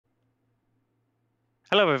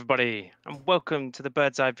Hello, everybody, and welcome to the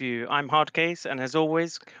Bird's Eye View. I'm Hardcase, and as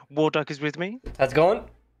always, WarDuck is with me. How's it going?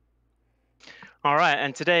 All right,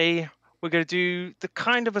 and today we're going to do the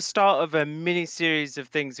kind of a start of a mini series of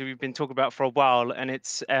things that we've been talking about for a while, and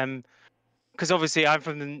it's because obviously I'm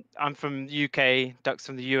from the UK, Duck's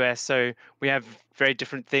from the US, so we have very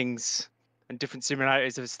different things and different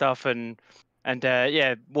similarities of stuff, and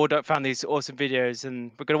yeah, WarDuck found these awesome videos,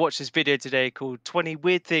 and we're going to watch this video today called 20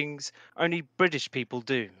 Weird Things Only British People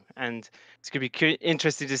Do. And it's going to be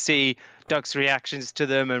interesting to see Duck's reactions to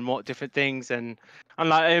them and what different things. And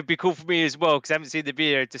like, it'd be cool for me as well, because I haven't seen the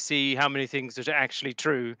video, to see how many things are actually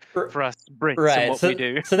true for us Brits and Right. what we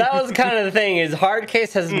do. So that was kind of the thing is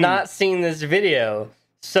Hardcase has not seen this video.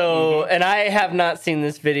 So, and I have not seen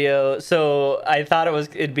this video. So I thought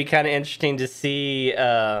it'd be kind of interesting to see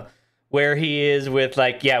where he is with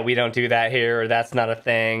like, yeah, we don't do that here, or that's not a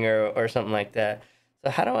thing, or something like that.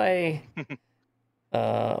 So how do I,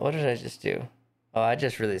 what did I just do? Oh, I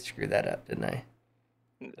just really screwed that up, didn't I?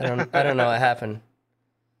 I don't know what happened.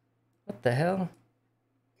 What the hell?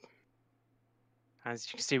 As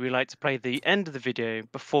you can see, we like to play the end of the video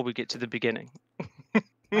before we get to the beginning.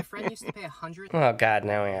 My friend used to pay 100. Oh God,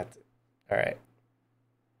 now we have to. All right.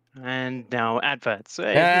 And now adverts.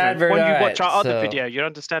 Hey, Advert, when you all watch our right, other so- video, you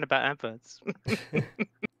understand about adverts. All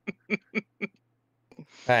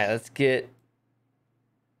right, let's get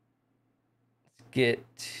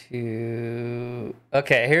to.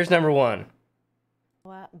 Okay, here's number one.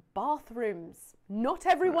 Bathrooms. Not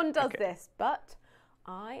everyone does this, but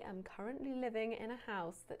I am currently living in a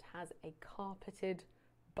house that has a carpeted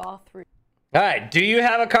bathroom. All right, do you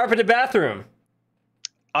have a carpeted bathroom?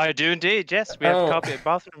 I do indeed, yes. We have a carpeted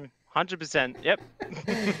bathroom. 100%. Yep.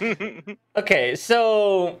 Okay,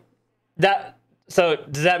 so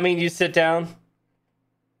does that mean you sit down?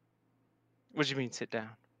 What do you mean, sit down?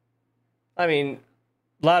 I mean,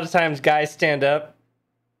 a lot of times guys stand up,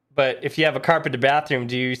 but if you have a carpeted bathroom,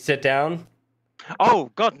 do you sit down?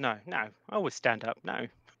 Oh, God, no. No. I always stand up. No.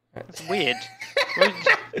 That's weird.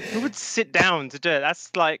 Who would sit down to do it? That's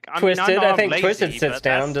like... Twisted. I think lazy, Twisted sits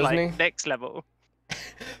down, doesn't he? Next level.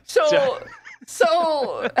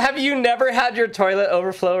 So have you never had your toilet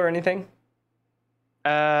overflow or anything?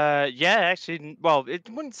 Yeah, actually, well, it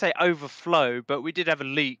wouldn't say overflow, but we did have a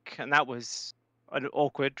leak, and that was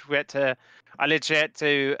awkward. I literally had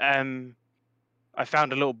to, I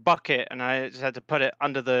found a little bucket, and I just had to put it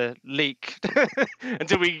under the leak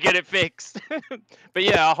until we could get it fixed. But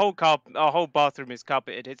yeah, our whole bathroom is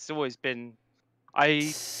carpeted. It's always been.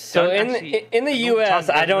 So in the US,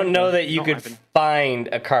 I don't know that you could find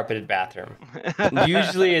a carpeted bathroom.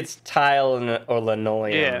 Usually it's tile or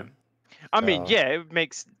linoleum. Yeah. I mean, yeah,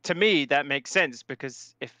 to me that makes sense,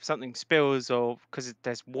 because if something spills or because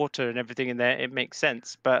there's water and everything in there, it makes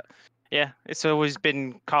sense. But yeah, it's always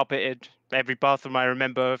been carpeted. Every bathroom I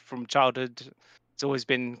remember from childhood, it's always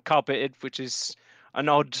been carpeted, which is an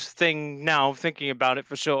odd thing now thinking about it,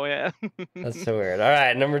 for sure. Yeah. That's so weird. All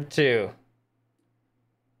right, number two.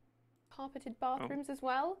 Carpeted bathrooms as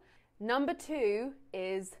well. Number two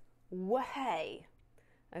is wahey.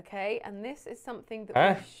 Okay, and this is something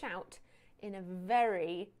that we shout in a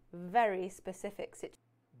very, very specific situation.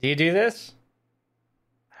 Do you do this?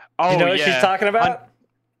 Oh, you know what she's talking about?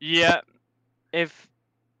 Yeah.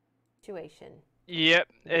 Situation. Yep.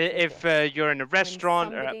 If you're in a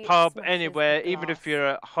restaurant or a pub, anywhere, even if you're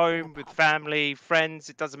at home with family, friends,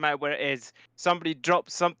 it doesn't matter where it is. Somebody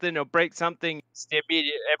drops something or breaks something, it's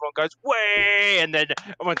immediate. Everyone goes way, and then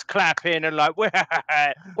everyone's clapping and like, way.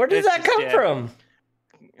 Where does that come from?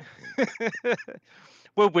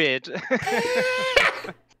 We're weird.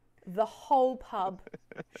 The whole pub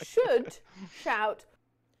should shout.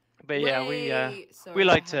 But yeah, we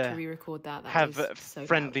like to re-record that. have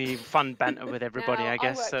friendly, fun banter with everybody, I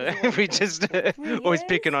guess. So we just always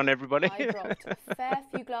picking on everybody. I dropped a fair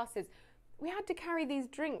few glasses. We had to carry these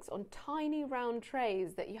drinks on tiny round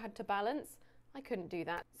trays that you had to balance. I couldn't do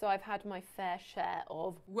that, so I've had my fair share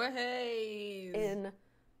of ways in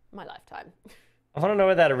my lifetime. I want to know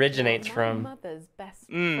where that originates from. My mother's best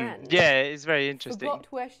friend. Yeah, it's very interesting. Forgot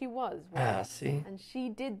where she was. See. And she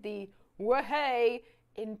did the wahey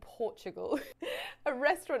in Portugal. A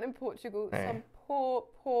restaurant in Portugal. Some poor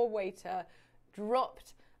waiter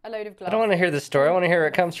dropped a load of glasses. I don't want to hear the story. I want to hear where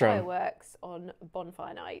it comes from. Fireworks on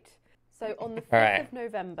bonfire night. So on the 5th of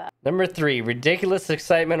November. Number three, ridiculous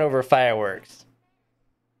excitement over fireworks.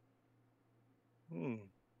 You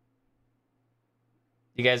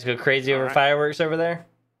guys go crazy over fireworks over there?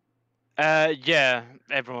 Yeah,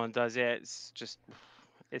 everyone does. Yeah,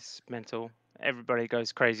 it's mental. Everybody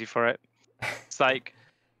goes crazy for it. It's like,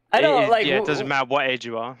 I don't like. Yeah, it doesn't matter what age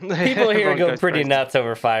you are. People here Everyone go goes pretty crazy. nuts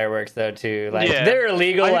over fireworks, though, too. Like Yeah. they're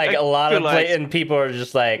illegal. I Like a lot feel of like- and people are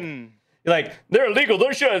just like, like they're illegal.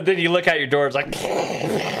 They should. Then you look out your door. It's like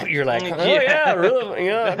you're like, oh yeah, really?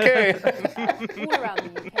 Yeah, okay. All around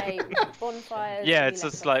the UK, we have bonfires. Yeah, we it's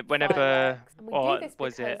let just off like whenever- fireworks, and we or do this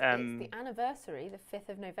was it, because it's the anniversary, the 5th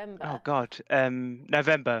of November. Oh God,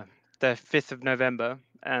 November, the 5th of November.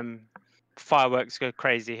 Fireworks go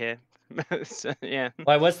crazy here. So, yeah.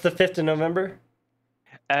 Why? What's the 5th of November?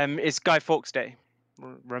 It's Guy Fawkes Day.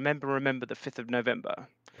 Remember the 5th of November.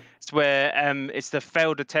 It's where it's the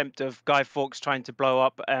failed attempt of Guy Fawkes trying to blow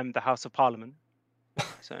up the House of Parliament.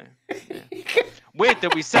 So yeah. Weird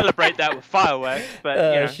that we celebrate that with fireworks, but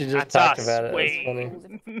you know, she just that's talked us. about it. That's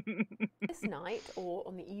funny. This night or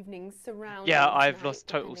on the evenings surrounding. Yeah, this I've night, lost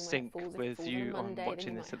total depending when it sync falls. If it with falls on you a on Monday, watching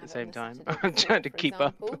then you this might at the have it same on time. Saturday I'm before, trying to for keep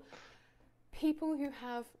up. example. People who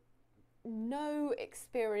have no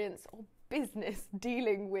experience or business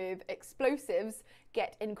dealing with explosives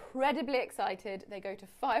get incredibly excited. They go to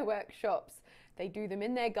fireworks shops, they do them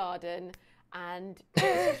in their garden, and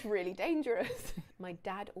it's just really dangerous. My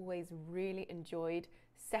dad always really enjoyed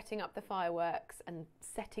setting up the fireworks and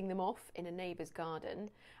setting them off in a neighbour's garden,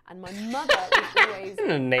 and my mother was always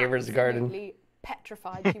In a neighbour's garden. absolutely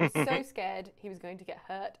petrified. She was so scared he was going to get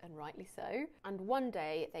hurt, and rightly so. And one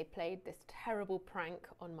day they played this terrible prank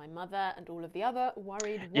on my mother and all of the other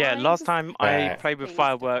worried Yeah, wives. last time I Right. played with Pleased to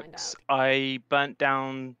find fireworks, out. I burnt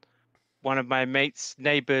down one of my mate's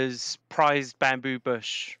neighbour's prized bamboo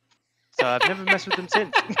bush. So I've never messed with them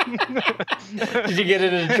since. Did you get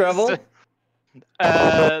into trouble?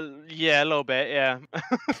 Yeah, a little bit, yeah.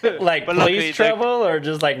 Like But luckily police the- trouble or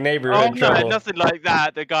just like Oh neighborhood no, trouble? nothing like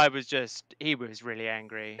that. The guy was he was really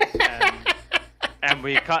angry. And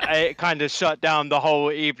it kind of shut down the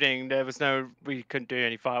whole evening. We couldn't do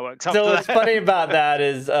any fireworks after So what's that. funny about that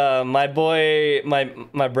is my boy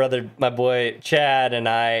Chad and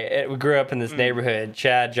I, we grew up in this neighborhood.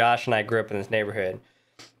 Chad, Josh, and I grew up in this neighborhood.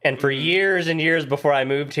 And for years and years before I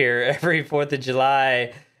moved here, every 4th of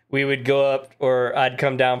July, we would go up, or I'd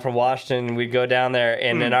come down from Washington, and we'd go down there,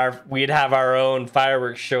 and then we'd have our own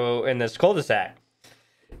fireworks show in this cul-de-sac.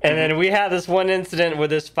 And then we had this one incident where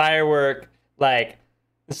this firework, like,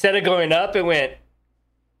 instead of going up, it went,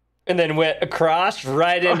 and then went across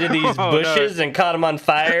right into these bushes and caught them on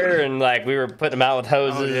fire, and like we were putting them out with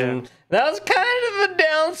hoses, and that was kind of a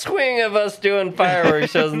downswing of us doing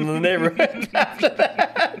fireworks shows in the neighborhood after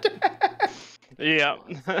that. Yeah.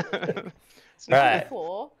 Right.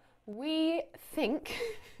 Therefore, we think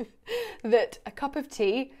that a cup of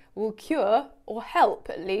tea will cure, or help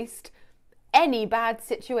at least, any bad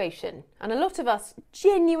situation. And a lot of us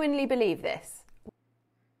genuinely believe this.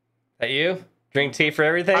 That you? Drink tea for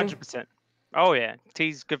everything? 100%. Oh yeah,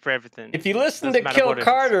 tea's good for everything. If you listen Doesn't to matter Kill what it is.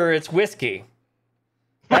 Carter, it's whiskey.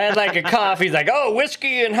 I had like a cough. He's like, oh,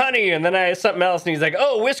 whiskey and honey. And then I had something else. And he's like,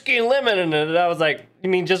 oh, whiskey and lemon. And then I was like, you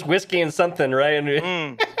mean just whiskey and something, right?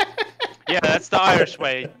 And Yeah, that's the Irish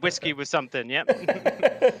way. Whiskey with something, yep.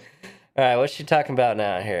 all right, what's she talking about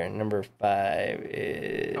now here? Number 5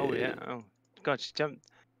 is... Oh yeah. Oh God, she jumped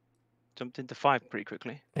into 5 pretty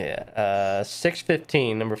quickly. Yeah,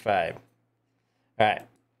 6:15, number 5. All right.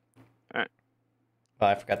 All right. Oh,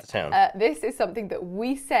 I forgot the sound. This is something that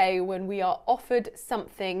we say when we are offered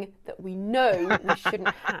something that we know we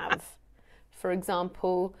shouldn't have. For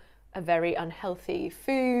example, a very unhealthy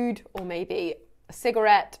food, or maybe a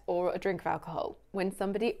cigarette or a drink of alcohol. When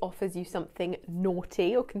somebody offers you something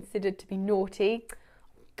naughty or considered to be naughty,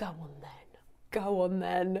 go on then. Go on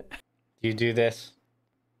then. Do you do this?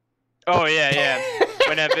 Oh yeah.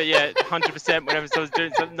 Whenever, 100%. Whenever someone's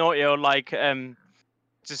doing something naughty, or like,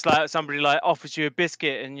 just like somebody like offers you a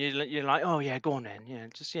biscuit, and you're like, oh yeah, go on then.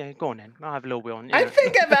 Yeah, go on then. I'll have a little bit on. I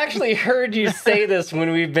think I've actually heard you say this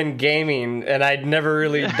when we've been gaming, and I'd never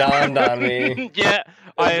really dawned on me. Yeah,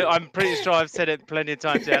 I'm pretty sure I've said it plenty of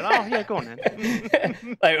times. Yeah. Oh yeah, go on then.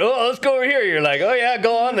 Like, oh, let's go over here. You're like, oh yeah,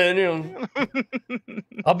 go on then. You know,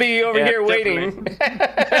 I'll be over here waiting.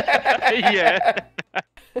 Yeah.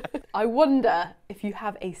 I wonder if you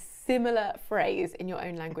have a similar phrase in your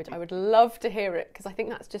own language. I would love to hear it, because I think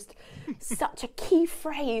that's just such a key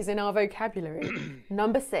phrase in our vocabulary.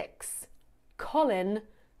 Number 6, Colin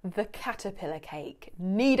the caterpillar cake.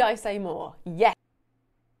 Need I say more? Yes.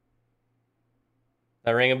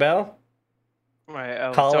 That ring a bell? Right.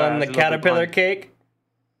 Oh, Colin sorry, I was the a little bit caterpillar behind. cake?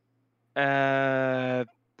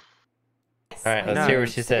 All right, let's hear what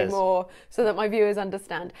she Say says. more so that my viewers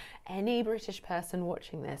understand. Any British person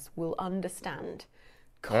watching this will understand.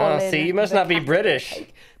 Colin see, you must the not be caterpillar British.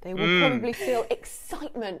 cake. They will probably feel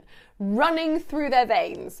excitement running through their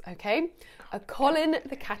veins, okay? A Colin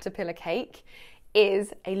the caterpillar cake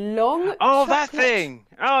is a long that thing.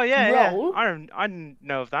 Oh, yeah, roll. yeah. I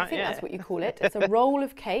know of that, I think yeah. that's what you call it. It's a roll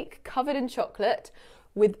of cake covered in chocolate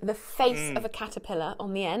with the face of a caterpillar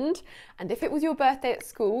on the end. And if it was your birthday at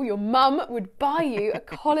school, your mum would buy you a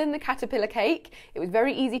Colin the caterpillar cake. It was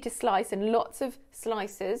very easy to slice and lots of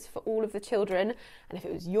slices for all of the children. And if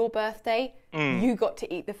it was your birthday, you got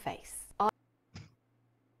to eat the face.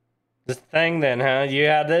 This thing then, huh? You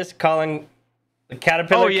had this Colin the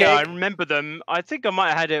caterpillar cake? Oh yeah, I remember them. I think I might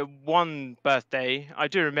have had it one birthday. I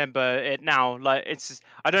do remember it now. Like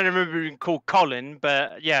I don't remember being called Colin,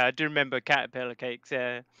 but yeah, I do remember caterpillar cakes.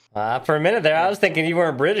 Yeah. For a minute there, I was thinking you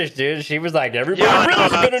weren't British, dude. She was like, everybody in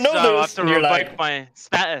Britain's gonna know I have this. to And you're revoke like, my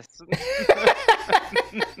status.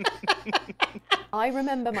 I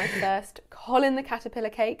remember my first Colin the caterpillar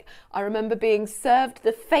cake. I remember being served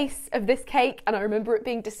the face of this cake, and I remember it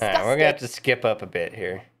being all disgusting. right, we're gonna have to skip up a bit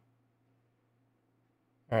here.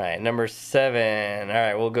 All right, number 7. All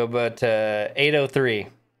right, we'll go about to 803.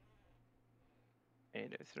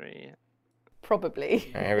 803.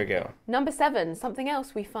 Probably. All right, here we go. Number 7, something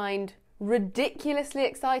else we find ridiculously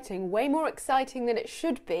exciting, way more exciting than it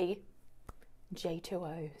should be,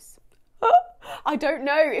 J2Os. I don't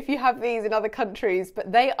know if you have these in other countries,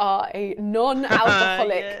 but they are a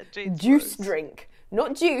non-alcoholic juice drink.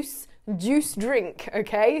 Not juice drink,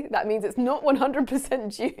 okay? That means it's not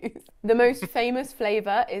 100% juice. The most famous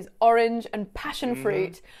flavour is orange and passion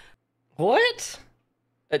fruit. What?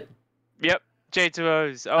 Yep,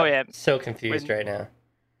 J2Os. Oh yeah. So confused right now.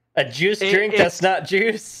 A juice drink that's not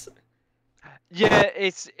juice? Yeah,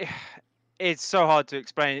 it's so hard to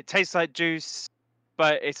explain. It tastes like juice,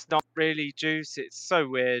 but it's not really juice. It's so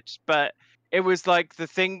weird. But it was like the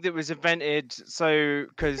thing that was invented. So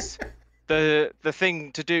because the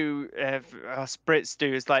thing to do, us Brits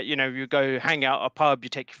do, is like, you know, you go hang out at a pub, you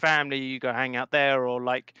take your family, you go hang out there, or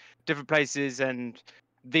like different places, and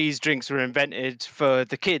these drinks were invented for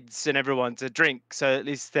the kids and everyone to drink, so at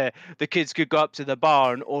least the kids could go up to the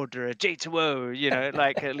bar and order a J2O, you know,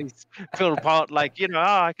 like at least feel part, like, you know,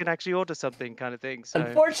 I can actually order something kind of thing. So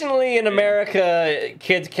unfortunately in America,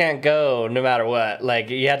 kids can't go no matter what.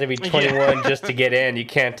 Like, you have to be 21 just to get in. You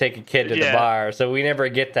can't take a kid to the bar, so we never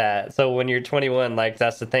get that. So when you're 21, like,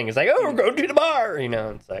 that's the thing. It's like, oh, go to the bar, you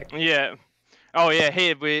know. It's like, yeah. Oh yeah,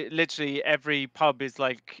 here we literally, every pub is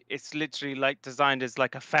like, it's literally like designed as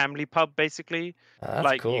like a family pub, basically. that's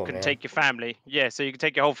like cool, you can man. take your family, so you can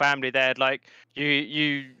take your whole family there. Like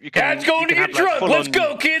you can. Dad's going to get drunk. Let's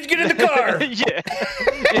go, kids. Get in the car.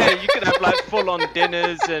 yeah. You can have like full-on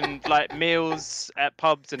dinners and like meals at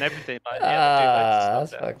pubs and everything. Like,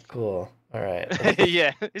 that's fucking cool. All right.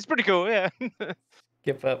 Yeah, it's pretty cool. Yeah.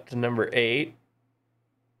 Skip up to number 8.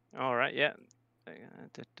 All right. Yeah.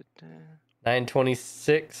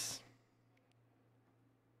 926.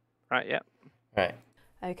 Right. Yeah. Right.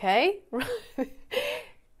 Okay.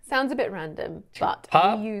 Sounds a bit random, but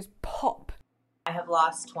Pop? we use pop. I have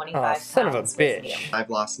lost 25 Oh, pounds. son of a with bitch. you. I've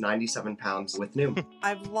lost 97 pounds with new.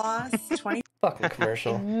 I've lost 20. Fucking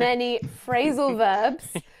commercial. Many phrasal verbs,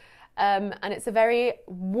 and it's a very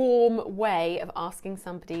warm way of asking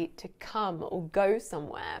somebody to come or go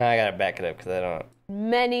somewhere. I gotta back it up because I don't.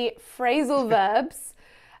 Many phrasal verbs,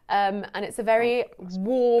 and it's a very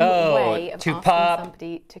warm way of to asking pop,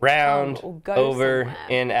 somebody to round, come or go over, somewhere.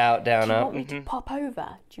 in, out, down, Do you up. want me to pop over?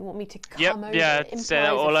 Do you want me to come Yep. over? Yeah. It Say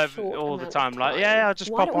that implies all a over short all the amount time. of Like, yeah, I'll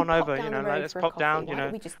just Why pop don't we on pop over. down You the know, road like, let's for a pop coffee? down. Why You don't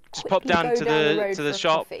know, we just just pop quickly down go to down the the road to the for a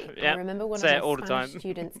shop. coffee? Yeah. I remember one Say of it all my the Spanish time.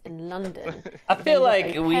 students in London. I feel They were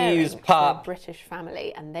like au we pairing use for a pop British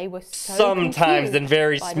family, and they were so sometimes confused in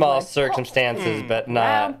very by the small word pop. circumstances, but Pop not.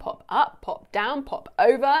 round, pop up, pop down, pop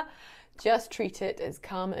over. Just treat it as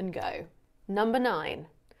come and go. Number 9.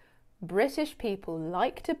 British people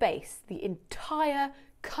like to base the entire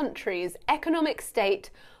country's economic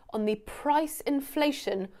state on the price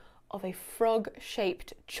inflation of a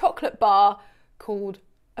frog-shaped chocolate bar called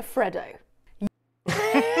a Freddo.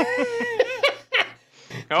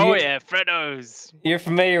 Oh yeah, Freddos. You're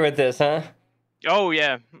familiar with this, huh? Oh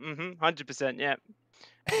yeah. 100%. Yeah.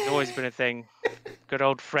 It's always been a thing. Good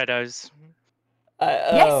old Freddos.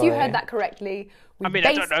 Yes, you heard that correctly. We I mean, I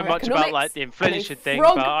base don't know our much about economics like the on a inflation thing,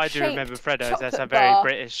 but I do frog-shaped remember Freddos. That's a chocolate very bar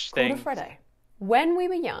British called thing. a Freddo. When we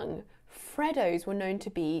were young, Freddos were known to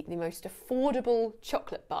be the most affordable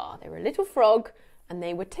chocolate bar. They were a little frog, and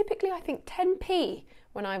they were typically, I think, 10p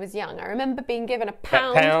when I was young. I remember being given a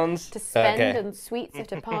pound pounds? to spend Okay. on sweets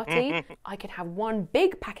at a party. I could have one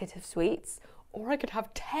big packet of sweets, or I could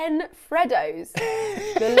have 10 Freddos.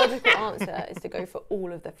 The logical answer is to go for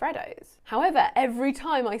all of the Freddos. However, every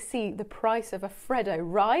time I see the price of a Freddo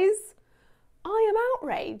rise, I am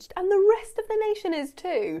outraged, and the rest of the nation is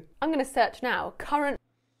too. I'm going to search now. Current...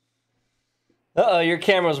 Uh-oh, your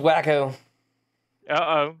camera's wacko.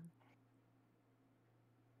 Uh-oh.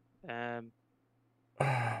 Let's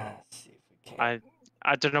see if we can.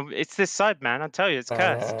 I don't know. It's this side, man. I tell you, it's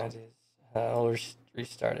cursed. It is. I'll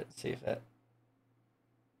restart it and see if that...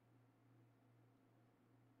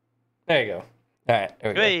 There you go. All right,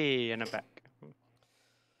 there we go. Hey, and I'm back.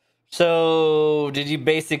 So, did you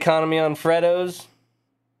base the economy on Freddos?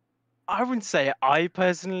 I wouldn't say I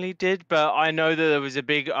personally did, but I know that there was a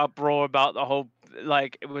big uproar about the whole,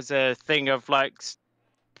 like, it was a thing of, like,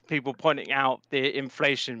 people pointing out the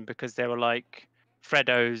inflation because they were, like,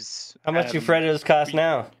 Freddos. How much do Freddos cost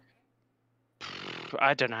now?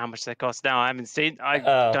 I don't know how much they cost now. I haven't seen. I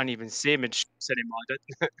don't even see them in shops anymore.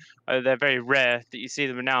 They're very rare that you see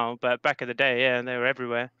them now. But back in the day, yeah, they were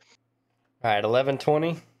everywhere. All right,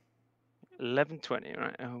 11.20. 11.20.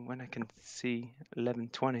 Right. Oh, when I can see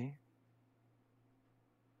 11.20.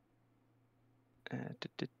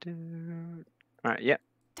 Right. Yeah.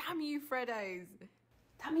 Damn you, Freddos.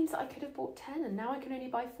 That means that I could have bought 10 and now I can only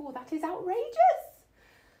buy 4. That is outrageous.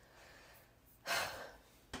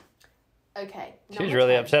 Okay. She's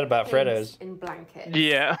really 10, upset about Freddos. In blankets.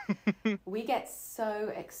 Yeah. We get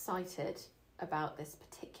so excited about this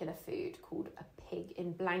particular food called a pig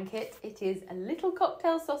in blanket. It is a little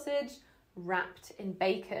cocktail sausage wrapped in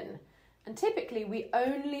bacon. And typically we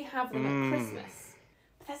only have them at Christmas.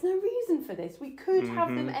 But there's no reason for this. We could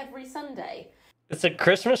have them every Sunday. It's a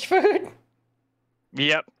Christmas food?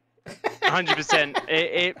 Yep.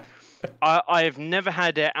 100%. I've never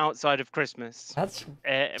had it outside of Christmas. That's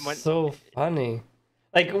so funny.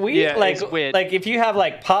 Like it's weird. Like if you have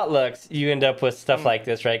like potlucks, you end up with stuff like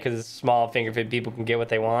this, right? Because it's small finger food, people can get what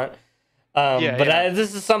they want.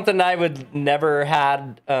 This is something I would never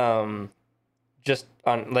had. Just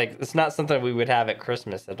on like it's not something we would have at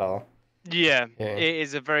Christmas at all. Yeah, it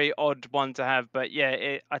is a very odd one to have, but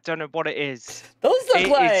yeah, I don't know what it is. Those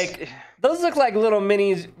look like little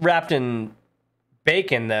minis wrapped in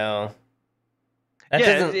bacon, though.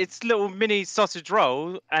 It's little mini sausage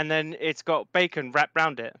roll, and then it's got bacon wrapped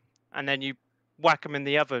around it, and then you whack them in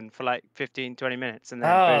the oven for like 15, 20 minutes, and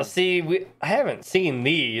then boom. See, I haven't seen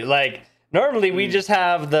these. Like normally we just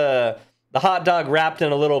have the hot dog wrapped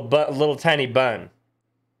in a little tiny bun.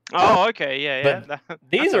 Oh, okay, yeah. But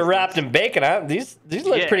these are wrapped in bacon. These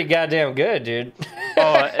look pretty goddamn good, dude.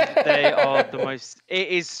 Oh, they are the most. It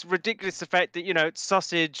is ridiculous the fact that it's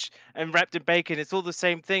sausage and wrapped in bacon. It's all the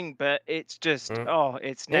same thing, but it's just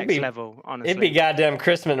it's next level. Honestly, it'd be goddamn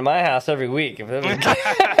Christmas in my house every week if it was.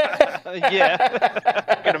 Yeah,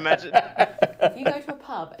 I can imagine. If you go to a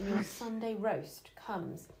pub and your Sunday roast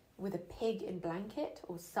comes with a pig in blanket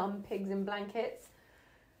or some pigs in blankets,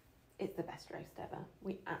 it's the best roast ever.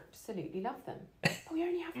 We absolutely love them. But we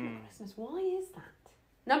only have them at Christmas. Why is that?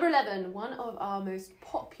 Number 11, one of our most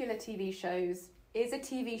popular TV shows is a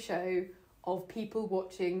TV show of people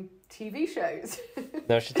watching TV shows. Know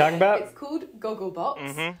what she's talking about? It's called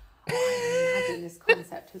Gogglebox. I imagine this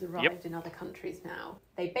concept has arrived in other countries now.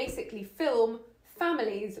 They basically film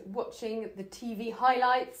families watching the TV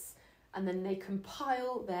highlights, and then they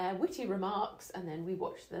compile their witty remarks, and then we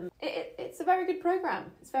watch them. It's a very good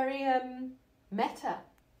programme. It's very meta.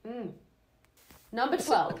 Number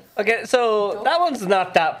 12. Okay, so that one's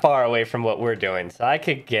not that far away from what we're doing, so I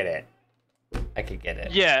could get it.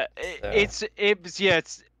 Yeah,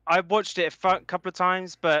 I watched it a couple of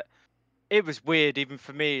times, but it was weird even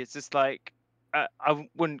for me. It's just like I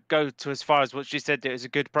wouldn't go to as far as what she said that it was a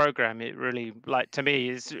good program. It really, like, to me,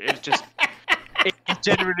 it's just. It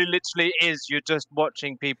generally literally is. You're just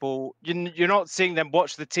watching people. You're not seeing them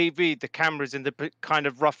watch the TV. The camera's in the kind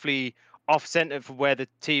of roughly off center for where the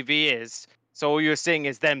TV is. So all you're seeing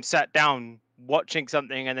is them sat down watching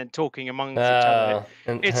something and then talking amongst each other.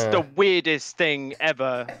 It's the weirdest thing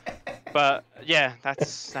ever. But yeah,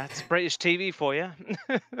 that's British TV for you.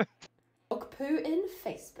 Dog poo in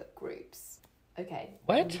Facebook groups. Okay,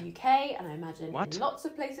 what? In the UK, and I imagine in lots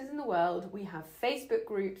of places in the world, we have Facebook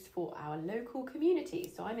groups for our local community.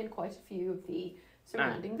 So I'm in quite a few of the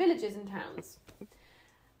surrounding villages and towns.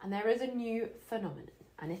 And there is a new phenomenon,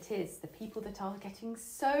 and it is the people that are getting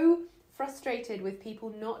so frustrated with people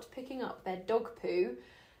not picking up their dog poo,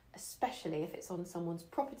 especially if it's on someone's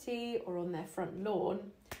property or on their front lawn.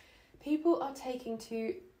 People are taking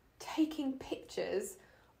pictures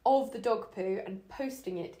of the dog poo and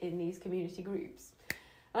posting it in these community groups.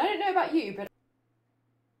 And I don't know about you, but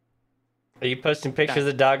Are you posting pictures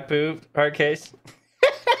of dog poop, Hardcase?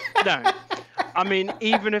 No. I mean,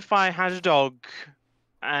 even if I had a dog,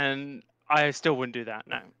 and I still wouldn't do that.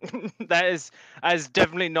 No, that is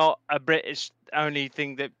definitely not a British only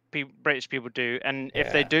thing that British people do. And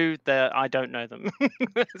if they do, I don't know them.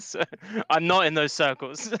 So I'm not in those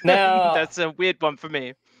circles. Now, that's a weird one for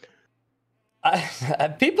me.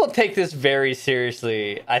 People take this very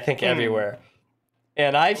seriously, I think, everywhere.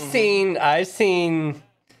 And I've seen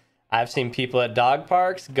people at dog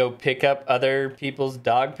parks go pick up other people's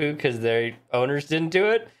dog poo because their owners didn't do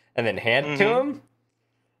it and then hand it to them.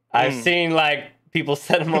 I've seen like people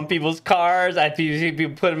set them on people's cars. I've seen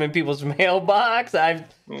people put them in people's mailbox. I've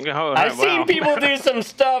seen people do some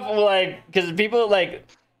stuff like, because people like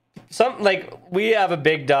we have a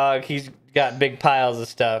big dog. He's got big piles of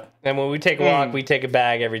stuff, and when we take a walk, we take a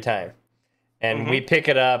bag every time, and we pick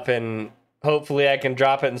it up, and hopefully I can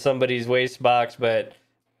drop it in somebody's waste box, but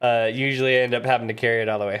usually I end up having to carry it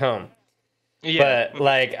all the way home. Yeah. But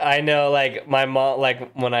like I know, like my mom,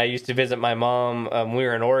 like when I used to visit my mom, we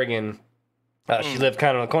were in Oregon. She lived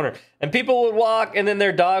kind of on the corner, and people would walk, and then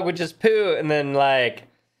their dog would just poo, and then like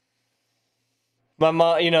my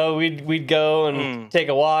mom, you know, we'd go and take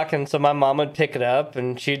a walk, and so my mom would pick it up,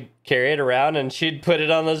 and she'd carry it around, and she'd put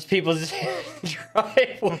it on those people's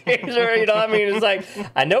driveways, or you know, I mean, it's like,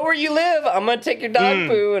 I know where you live. I'm gonna take your dog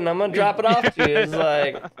poo, and I'm gonna drop it off to you. It's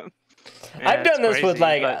like. Yeah, I've done this crazy, with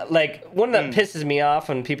like one that pisses me off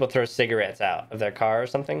when people throw cigarettes out of their car or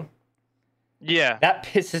something. Yeah, that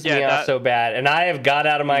pisses me off so bad. And I have got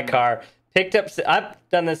out of my car, picked up. I've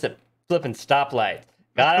done this at flipping stoplights.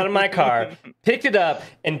 Got out of my car, picked it up,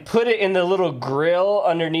 and put it in the little grill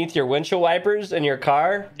underneath your windshield wipers in your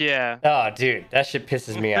car. Yeah. Oh, dude, that shit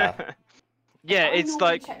pisses me off. Yeah, it's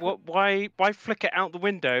like, why flick it out the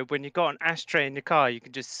window when you got an ashtray in your car? You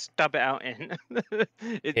can just stub it out in.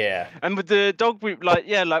 Yeah. And with the dog poop, like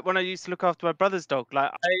when I used to look after my brother's dog,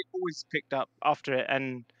 like I always picked up after it,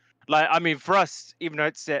 and like I mean, for us, even though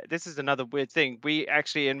it's this is another weird thing, we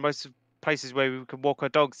actually in most of places where we can walk our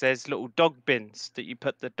dogs, there's little dog bins that you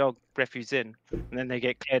put the dog refuse in, and then they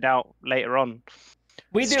get cleared out later on.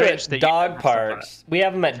 We do it at dog parks. We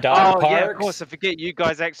have them at dog parks. Oh, yeah, of course. I forget you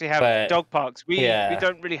guys actually have dog parks. We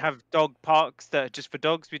don't really have dog parks that are just for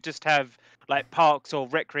dogs. We just have like parks or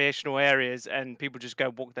recreational areas, and people just go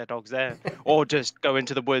walk their dogs there, or just go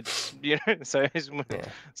into the woods. You know, so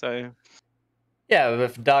yeah.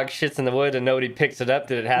 If a dog shits in the wood and nobody picks it up,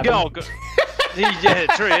 did it happen? Yeah,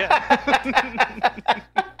 true. Yeah.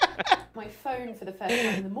 My phone for the first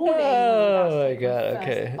time in the morning. Oh my god!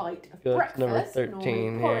 Okay. Bite of Go breakfast, number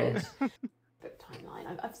 13 here. Book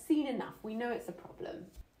timeline. I've seen enough. We know it's a problem.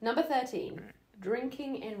 Number 13.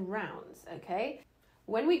 Drinking in rounds. Okay.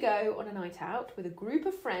 When we go on a night out with a group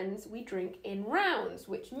of friends, we drink in rounds,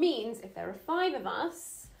 which means if there are 5 of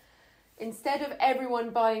us, instead of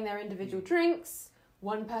everyone buying their individual drinks,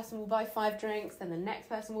 one person will buy 5 drinks, then the next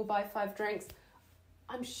person will buy 5 drinks.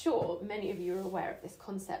 I'm sure many of you are aware of this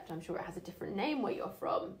concept. I'm sure it has a different name where you're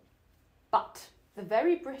from. But the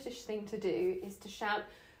very British thing to do is to shout,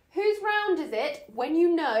 "Whose round is it?" when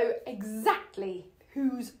you know exactly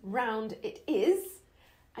whose round it is.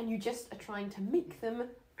 And you just are trying to make them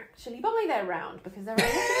actually buy their round, because there are a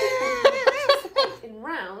lot of people who participate in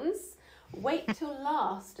rounds, wait till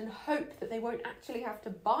last and hope that they won't actually have to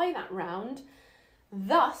buy that round,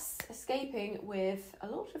 thus escaping with a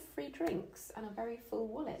lot of free drinks and a very full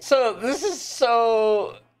wallet. So this is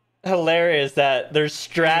so hilarious that there's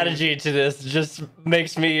strategy to this. Just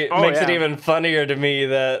makes it even funnier to me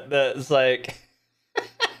that it's like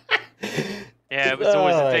yeah, it was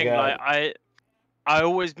always a thing. God. Like I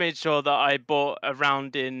always made sure that I bought a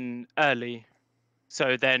round in early,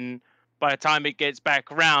 so then by the time it gets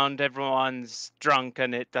back around, everyone's drunk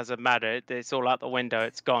and it doesn't matter. It's all out the window.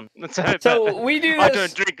 It's gone. So we do this. I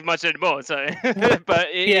don't drink much anymore. So, but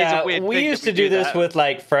it is a weird thing. We used to do this with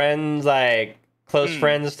like friends, like close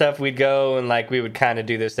friends and stuff. We'd go and like we would kind of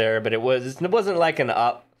do this there, but it wasn't like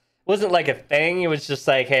wasn't like a thing. It was just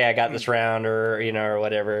like, hey, I got this round, or or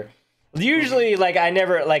whatever. Usually, like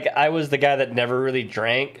I was the guy that never really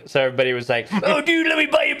drank, so everybody was like, "Oh, dude, let me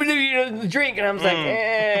buy you a drink," and I was like,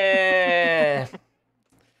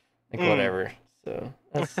 like whatever. So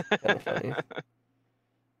that's kind of funny. All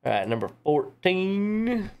right, number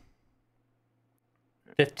 14,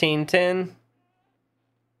 15, 10.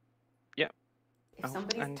 Yep. If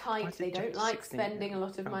somebody's tight, they don't like spending a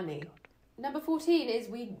lot of money. Number 14 is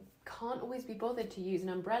we can't always be bothered to use an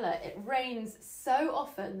umbrella. It rains so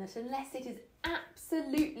often that unless it is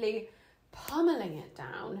absolutely pummeling it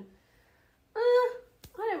down, I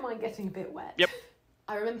don't mind getting a bit wet. Yep.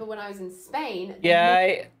 I remember when I was in Spain.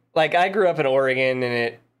 Yeah, like I grew up in Oregon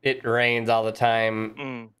and it rains all the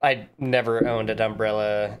time. I never owned an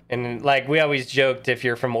umbrella, and like we always joked, if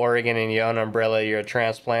you're from Oregon and you own an umbrella, you're a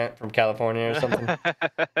transplant from California or something.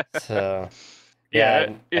 So yeah,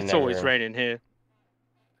 I it's always never- raining here.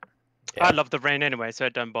 Yeah. I love the rain anyway, so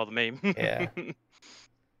it doesn't bother me. Yeah.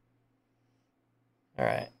 All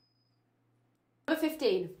right. Number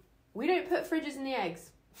 15. We don't put fridges in the eggs.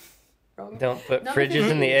 Wrong. Don't put Number fridges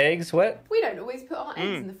in the 15. eggs. What? We don't always put our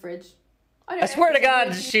eggs in the fridge. don't I know swear if to it's God,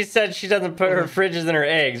 really- she said she doesn't put her fridges in her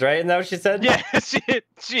eggs, right? Isn't that what she said? Yeah,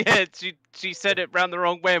 she said it round the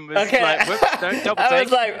wrong way and was Okay. like, whoops, don't double I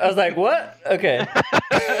take. was like, what? Okay.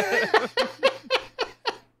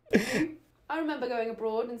 I remember going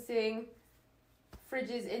abroad and seeing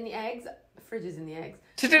fridges in the eggs. Fridges in the eggs.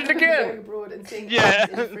 She did it I remember again. Going abroad and seeing Yeah.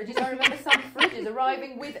 eggs in the fridges. I remember some fridges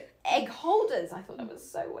arriving with egg holders. I thought that was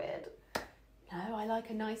so weird. No, I like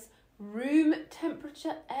a nice room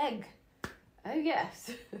temperature egg. Oh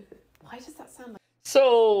yes. Why does that sound like?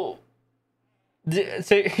 So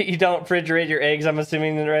you don't refrigerate your eggs, I'm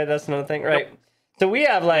assuming, right? That's another thing, right? Nope. So we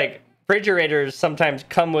have like refrigerators sometimes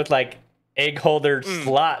come with like egg holder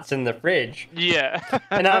slots in the fridge. Yeah.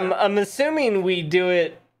 And I'm assuming we do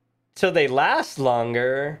it so they last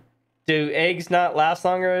longer. Do eggs not last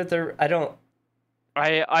longer if they're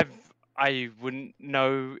I wouldn't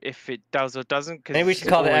know if it does or doesn't. Cause maybe we should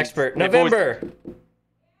call the always- expert. they've always- November.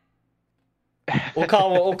 We'll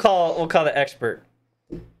call the expert.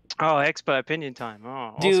 Oh, expert opinion time.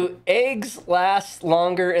 Oh, Do awesome. eggs last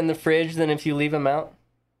longer in the fridge than if you leave them out?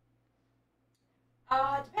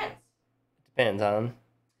 Depends. Depends on.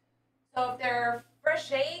 So if they're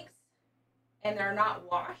fresh eggs and they're not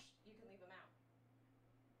washed, you can leave them out.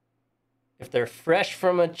 If they're fresh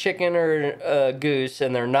from a chicken or a goose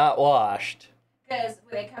and they're not washed. Because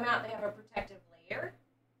when they come out, they have a protective layer.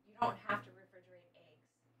 You don't have to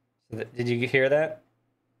refrigerate eggs. Did you hear that?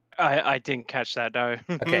 I didn't catch that, no.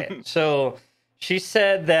 Okay, so she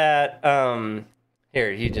said that,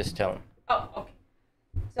 here, you just tell him. Oh, okay.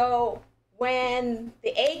 So when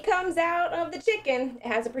the egg comes out of the chicken, it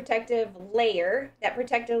has a protective layer. That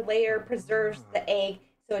protective layer preserves the egg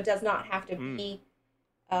so it does not have to be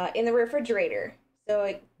in the refrigerator.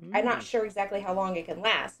 So I'm not sure exactly how long it can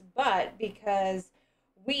last, but because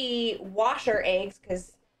we wash our eggs,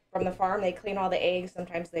 because from the farm they clean all the eggs,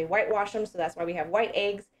 sometimes they whitewash them, so that's why we have white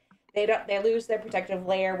eggs. They lose their protective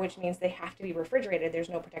layer, which means they have to be refrigerated. There's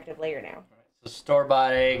no protective layer now. So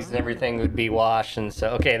store-bought eggs and everything would be washed, and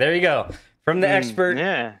so, okay, there you go. From the expert.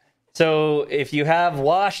 Yeah. So if you have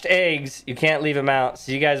washed eggs, you can't leave them out.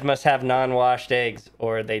 So you guys must have non-washed eggs,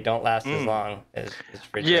 or they don't last as long as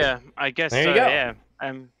refrigerated. Yeah, I guess There so, you go. yeah.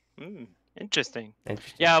 Interesting.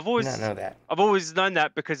 Interesting. Yeah, I've Did always not know that. I've always known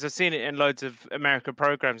that because I've seen it in loads of American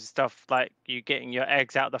programs and stuff, like you getting your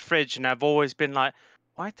eggs out of the fridge, and I've always been like,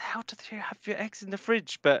 why the hell did you have your eggs in the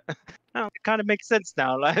fridge? But now it kind of makes sense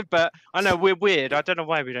now. Like, but I know we're weird. I don't know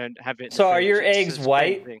why we don't have it. In So the are fridge. your It's eggs a strange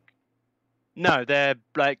white? thing. No, they're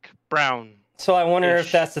like brown. So I wonder if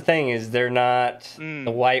Ish. that's the thing, is they're not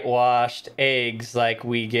the whitewashed eggs like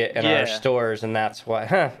we get in our Yeah. stores, and that's why.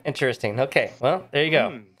 Huh, interesting. Okay, well, there you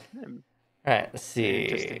go. Mm. All right, let's see.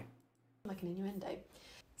 Interesting. Like an innuendo.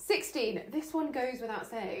 16. This one goes without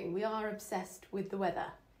saying. We are obsessed with the weather.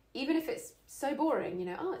 Even if it's so boring, you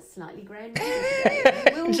know, oh, it's slightly grey and windy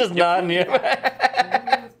today. We will Just nodding you.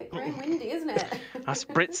 It's a bit grey and windy, isn't it? Us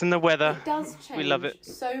Brits and the weather. It does change We love it.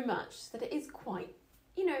 so much that it is quite,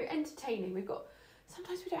 you know, entertaining.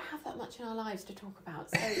 Sometimes we don't have that much in our lives to talk about,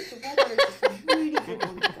 so the weather is just a really good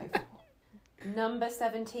one to go for. Number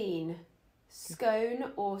 17,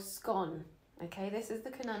 scone or scone. Okay, this is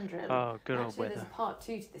the conundrum. Oh, good old Actually, there's weather. a part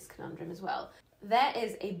 2 to this conundrum as well. There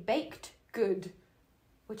is a baked good,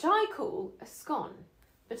 which I call a scone,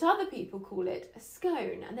 but other people call it a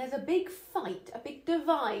scone, and there's a big fight, a big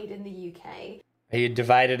divide in the UK. Are you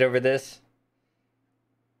divided over this?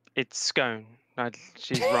 It's scone. No,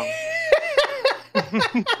 she's wrong.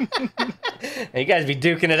 You guys be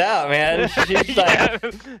duking it out, man. She's like,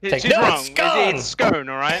 she's "No, wrong. it's scone." It's scone,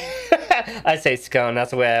 all right. I say scone.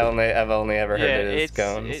 That's the way I've only ever heard Yeah, it as it's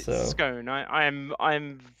scone. it's So scone.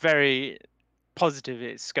 I'm very positive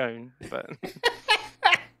it's scone, but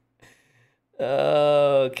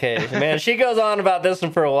okay, man. She goes on about this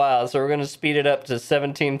one for a while, so we're gonna speed it up to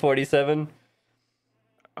 1747.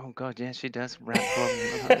 oh god, yeah, she does rap on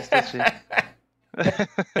this, does she?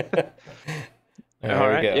 There All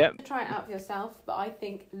we right, go. yep. Try it out for yourself, but I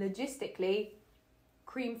think logistically,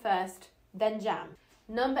 cream first, then jam.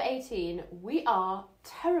 Number 18, we are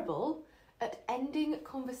terrible at ending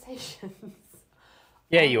conversations.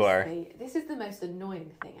 Yeah, you are. Honestly, this is the most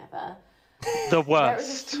annoying thing ever. the There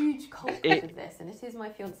worst. is a huge culprit of this, and it is my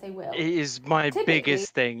fiance Will. It is my Typically-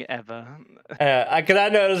 biggest thing ever. Because I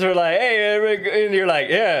noticed we're like, hey, Eric, and you're like,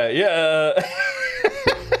 yeah.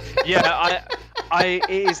 Yeah, it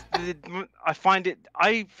is. I find it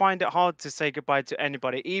hard to say goodbye to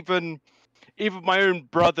anybody, even my own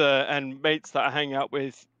brother and mates that I hang out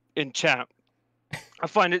with in chat. I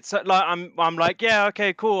find it so, like I'm like, yeah,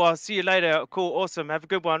 okay, cool, I'll see you later, cool, awesome, have a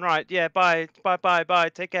good one, right, yeah, bye,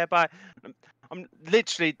 take care, bye. I'm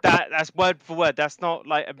literally that's word for word. That's not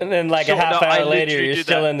like. And then like a half hour later, you're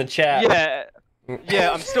still in the chat.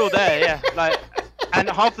 Yeah, I'm still there. Yeah, like, and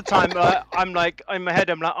half the time I'm like in my head,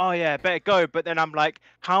 I'm like, oh yeah, better go. But then I'm like,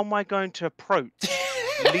 how am I going to approach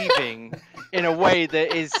leaving in a way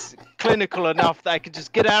that is clinical enough that I can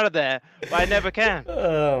just get out of there? But I never can.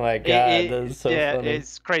 Oh my god, that's so funny.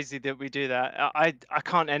 It's crazy that we do that. I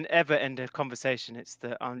can't ever end a conversation. It's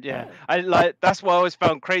the I like that's what I always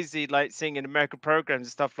found crazy, like seeing in American programs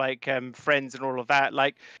and stuff like Friends and all of that,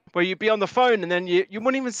 like where you'd be on the phone and then you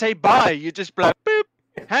wouldn't even say bye. You just be like boop,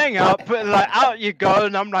 hang up, and like out you go,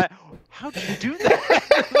 and I'm like, how do you do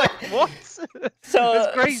that? Like what? So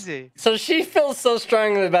that's crazy. So she feels so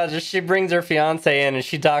strongly about it. She brings her fiance in and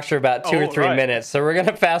she talks for about 2 or 3 minutes. So we're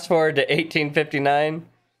gonna fast forward to 1859.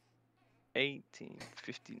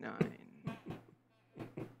 1859.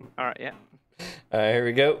 All right, yeah. All right, here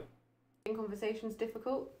we go. Conversation's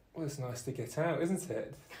difficult. Well, it's nice to get out, isn't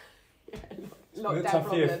it? It's Lockdown a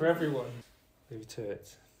tough year problem. for everyone. Leave to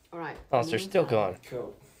it. All right. Oh, so they're still going.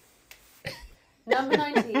 Cool. Number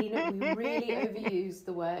 19, we really overused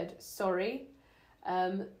the word sorry.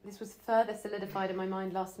 This was further solidified in my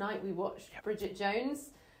mind last night. We watched Bridget Jones,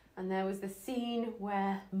 and there was the scene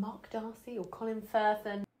where Mark Darcy or Colin Firth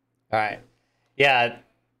and... All right. Yeah,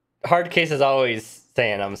 Hardcase is always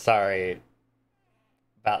saying I'm sorry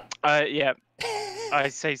about... Yeah. I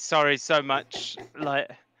say sorry so much, like...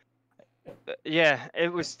 Yeah,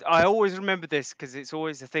 it was... I always remember this, because it's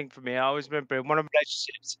always a thing for me. I always remember in one of my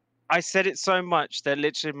relationships, I said it so much that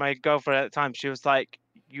literally my girlfriend at the time, she was like,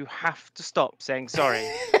 you have to stop saying sorry.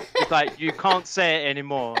 It's like, you can't say it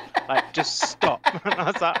anymore. Like, just stop. And I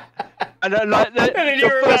was like... And then, like, and then you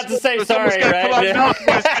were about to say sorry, right? Yeah.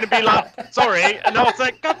 It's going to be like, sorry. And I was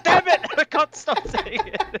like, God damn it, I can't stop saying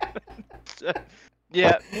it.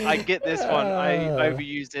 Yeah, I get this one. I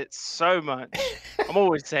overuse it so much. I'm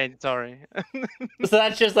always saying sorry. So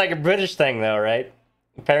that's just like a British thing, though, right?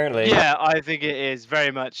 Apparently. Yeah, I think it is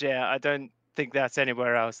very much. Yeah, I don't think that's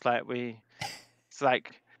anywhere else. Like it's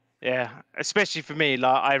like, yeah, especially for me.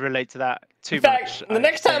 Like I relate to that too much. In fact, the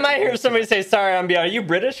next time I hear somebody say sorry, I'm be, are you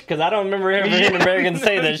British? Because I don't remember ever hearing Americans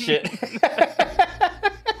say that shit.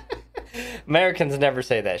 Americans never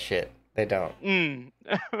say that shit. They don't.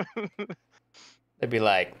 They'd be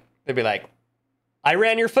like, I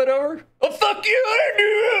ran your foot over? Oh, fuck you, I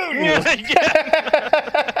do.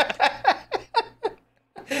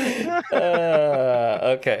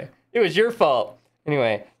 Okay. It was your fault.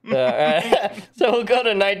 Anyway, so we'll go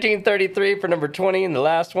to 1933 for number 20 and the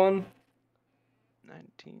last one.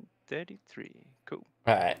 1933. Cool.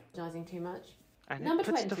 All right. Apologizing too much. And Number it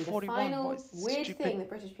puts 20, to the 41. final What is weird stupid thing that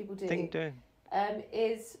British people do thing doing?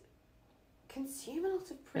 is consume a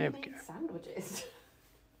lot of There we pre-made go. sandwiches.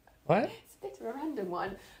 What? It's a bit of a random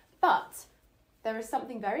one, but there is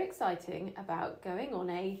something very exciting about going on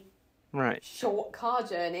a Right. short car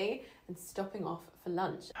journey and stopping off for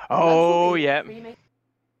lunch. Oh, Lunch will be a yeah. pre-made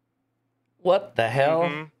What the hell?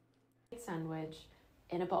 Mhm. sandwich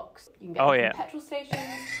in a box. You can get Oh, them yeah. from petrol stations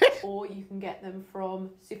or you can get them from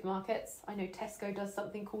supermarkets. I know Tesco does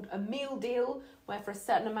something called a meal deal where for a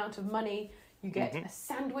certain amount of money you get a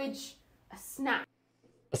sandwich, a snack.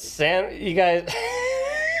 You guys.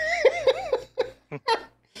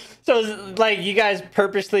 So, is it like, you guys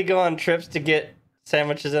purposely go on trips to get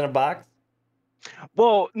sandwiches in a box?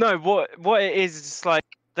 Well, no. What it is, it's like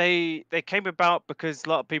they came about because a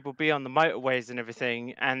lot of people be on the motorways and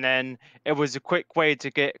everything, and then it was a quick way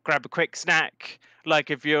to grab a quick snack.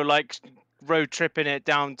 Like if you're like road tripping it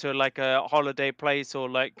down to like a holiday place or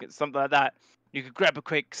like something like that, you could grab a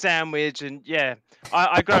quick sandwich, and yeah,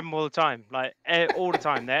 I grab them all the time, like all the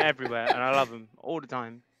time. They're everywhere, and I love them all the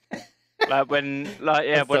time. Like when, like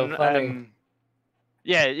yeah, That's so when funny.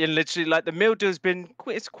 yeah, literally like the meal deal's been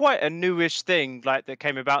it's quite a newish thing like that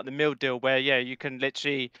came about the meal deal where yeah you can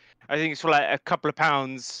literally I think it's for like a couple of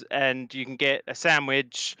pounds and you can get a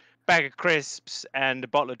sandwich, bag of crisps, and a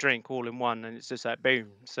bottle of drink all in one, and it's just like boom.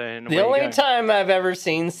 So and The away you only go. time I've ever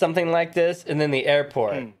seen something like this is in the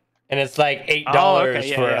airport, and it's like $8 Oh, okay,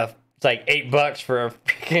 yeah, for yeah. it's like $8 for a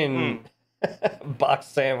freaking box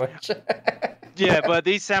sandwich. Yeah, but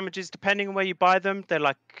these sandwiches, depending on where you buy them, they're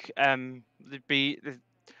like It'd be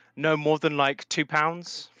no more than like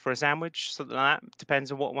 £2 for a sandwich, something like that.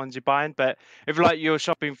 Depends on what ones you're buying. But if like you're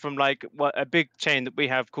shopping from like a big chain that we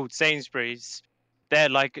have called Sainsbury's,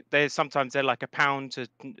 they're sometimes they're like £1 to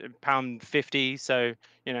 £1.50. So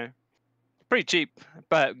you know, pretty cheap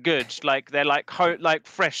but good. Like they're like like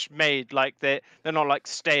fresh made. Like they're not like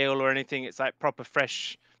stale or anything. It's like proper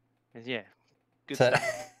fresh. Yeah, good So-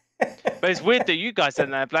 stuff. But it's weird that you guys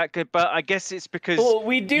don't have like, but I guess it's because Well,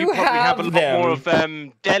 we do you probably have a lot them. more of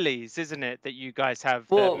delis, isn't it? That you guys have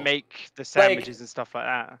Well, that make the sandwiches and stuff like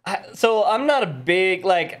that. So I'm not a big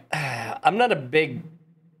I'm not a big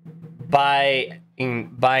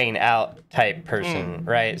buying out type person,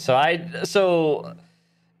 right? So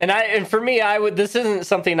and for me, this isn't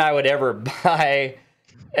something I would ever buy,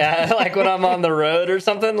 like when I'm on the road or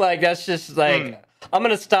something. Like that's just like. I'm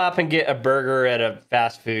gonna stop and get a burger at a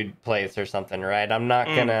fast food place or something, right? I'm not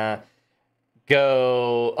gonna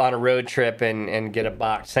go on a road trip and get a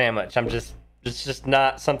boxed sandwich. It's just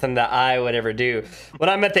not something that I would ever do.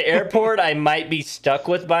 When I'm at the airport, I might be stuck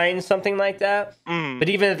with buying something like that. But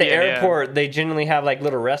even at the airport, they generally have like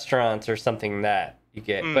little restaurants or something that you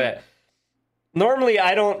get. But normally,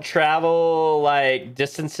 I don't travel like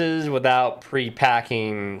distances without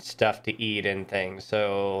pre-packing stuff to eat and things.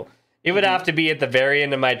 So. It would have to be at the very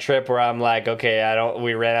end of my trip where I'm like, okay,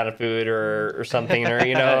 we ran out of food or something, or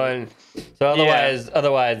and so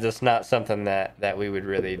otherwise it's not something that we would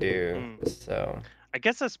really do. So I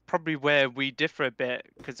guess that's probably where we differ a bit,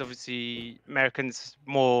 because obviously Americans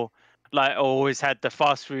more like always had the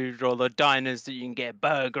fast food or the diners that you can get a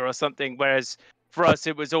burger or something, whereas for us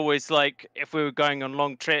it was always like if we were going on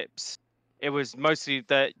long trips, it was mostly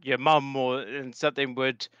that your mum or something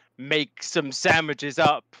would make some sandwiches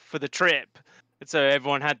up for the trip, and so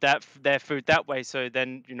everyone had their food that way. So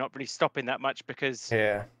then you're not really stopping that much, because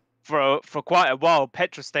for quite a while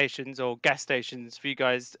petrol stations or gas stations for you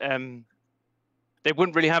guys, they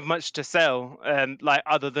wouldn't really have much to sell, like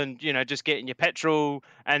other than just getting your petrol,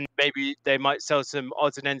 and maybe they might sell some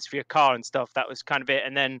odds and ends for your car and stuff. That was kind of it.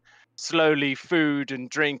 And then slowly food and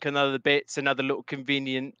drink and other bits and other little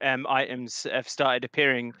convenient items have started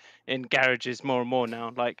appearing in garages more and more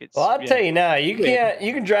now. Like it's. Well, I'll tell you now, you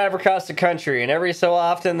can drive across the country, and every so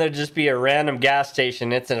often there'll just be a random gas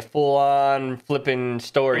station. It's a full-on flipping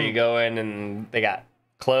store. You go in, and they got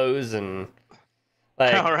clothes and.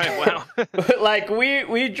 Like, all right, wow. Like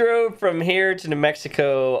we drove from here to New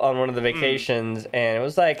Mexico on one of the vacations, and it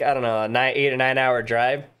was like, I don't know, 8 or 9 hour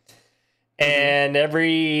drive. And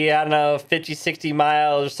every, I don't know, 50, 60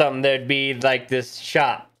 miles or something, there'd be like this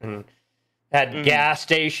shop. And had gas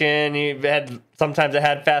station. Sometimes it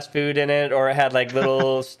had fast food in it, or it had like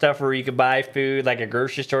little stuff where you could buy food, like a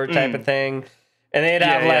grocery store type of thing. And they'd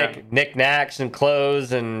have like knickknacks and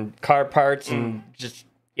clothes and car parts and just,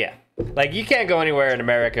 like you can't go anywhere in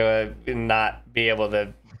America and not be able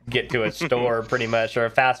to get to a store pretty much, or a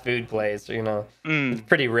fast food place, It's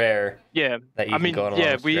pretty rare. Yeah. That you can go on a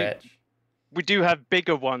long stretch. We do have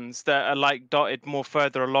bigger ones that are like dotted more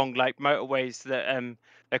further along, like motorways, that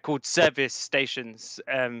they're called service stations,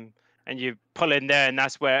 and you pull in there, and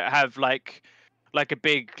that's where it have like a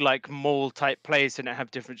big like mall type place, and it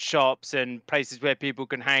have different shops and places where people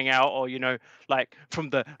can hang out, or like from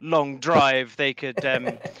the long drive they could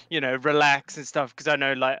relax and stuff. Because I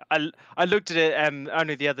know, like I looked at it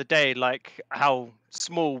only the other day, like how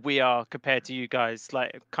small we are compared to you guys,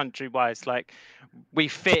 like country wise. Like we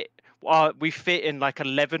fit in like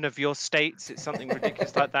 11 of your states. It's something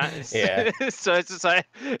ridiculous like that. So it's just like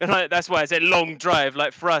that's why I said long drive.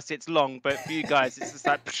 Like for us it's long, but for you guys it's just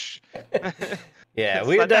like psh. Yeah,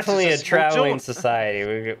 we're definitely a traveling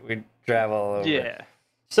society. We travel all over. Yeah.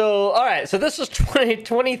 So, all right. So this was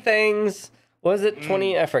 20 things. Was it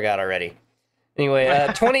 20? I forgot already.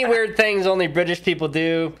 Anyway, 20 weird things only British people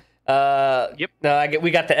do. Yep. No,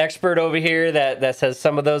 we got the expert over here that says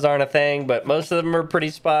some of those aren't a thing, but most of them are pretty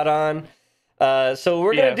spot on. So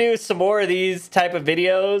we're going to do some more of these type of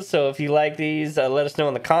videos. So if you like these, let us know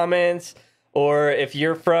in the comments. Or if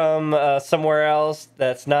you're from somewhere else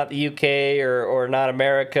that's not the UK or not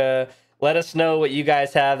America, let us know what you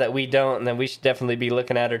guys have that we don't, and then we should definitely be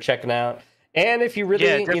looking at or checking out. And if you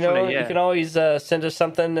really, you can always send us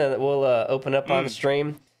something that we'll open up on the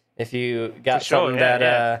stream. If you got something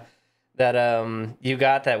that you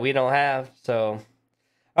got that we don't have. So,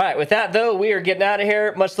 all right. With that, though, we are getting out of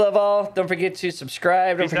here. Much love, all. Don't forget to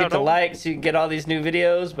subscribe. Don't forget to like so you can get all these new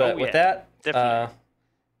videos. But with that, definitely.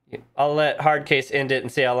 I'll let Hardcase end it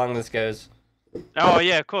and see how long this goes. Oh,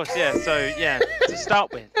 yeah, of course, yeah. So, to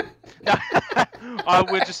start with, I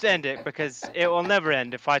will just end it because it will never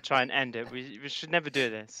end if I try and end it. We should never do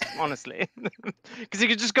this, honestly, because it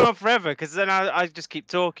could just go on forever. Because then I just keep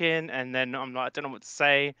talking, and then I'm like, I don't know what to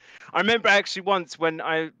say. I remember actually once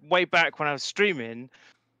way back when I was streaming,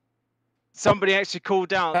 somebody actually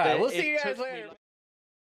called out All right, that we'll it see you guys took me, later.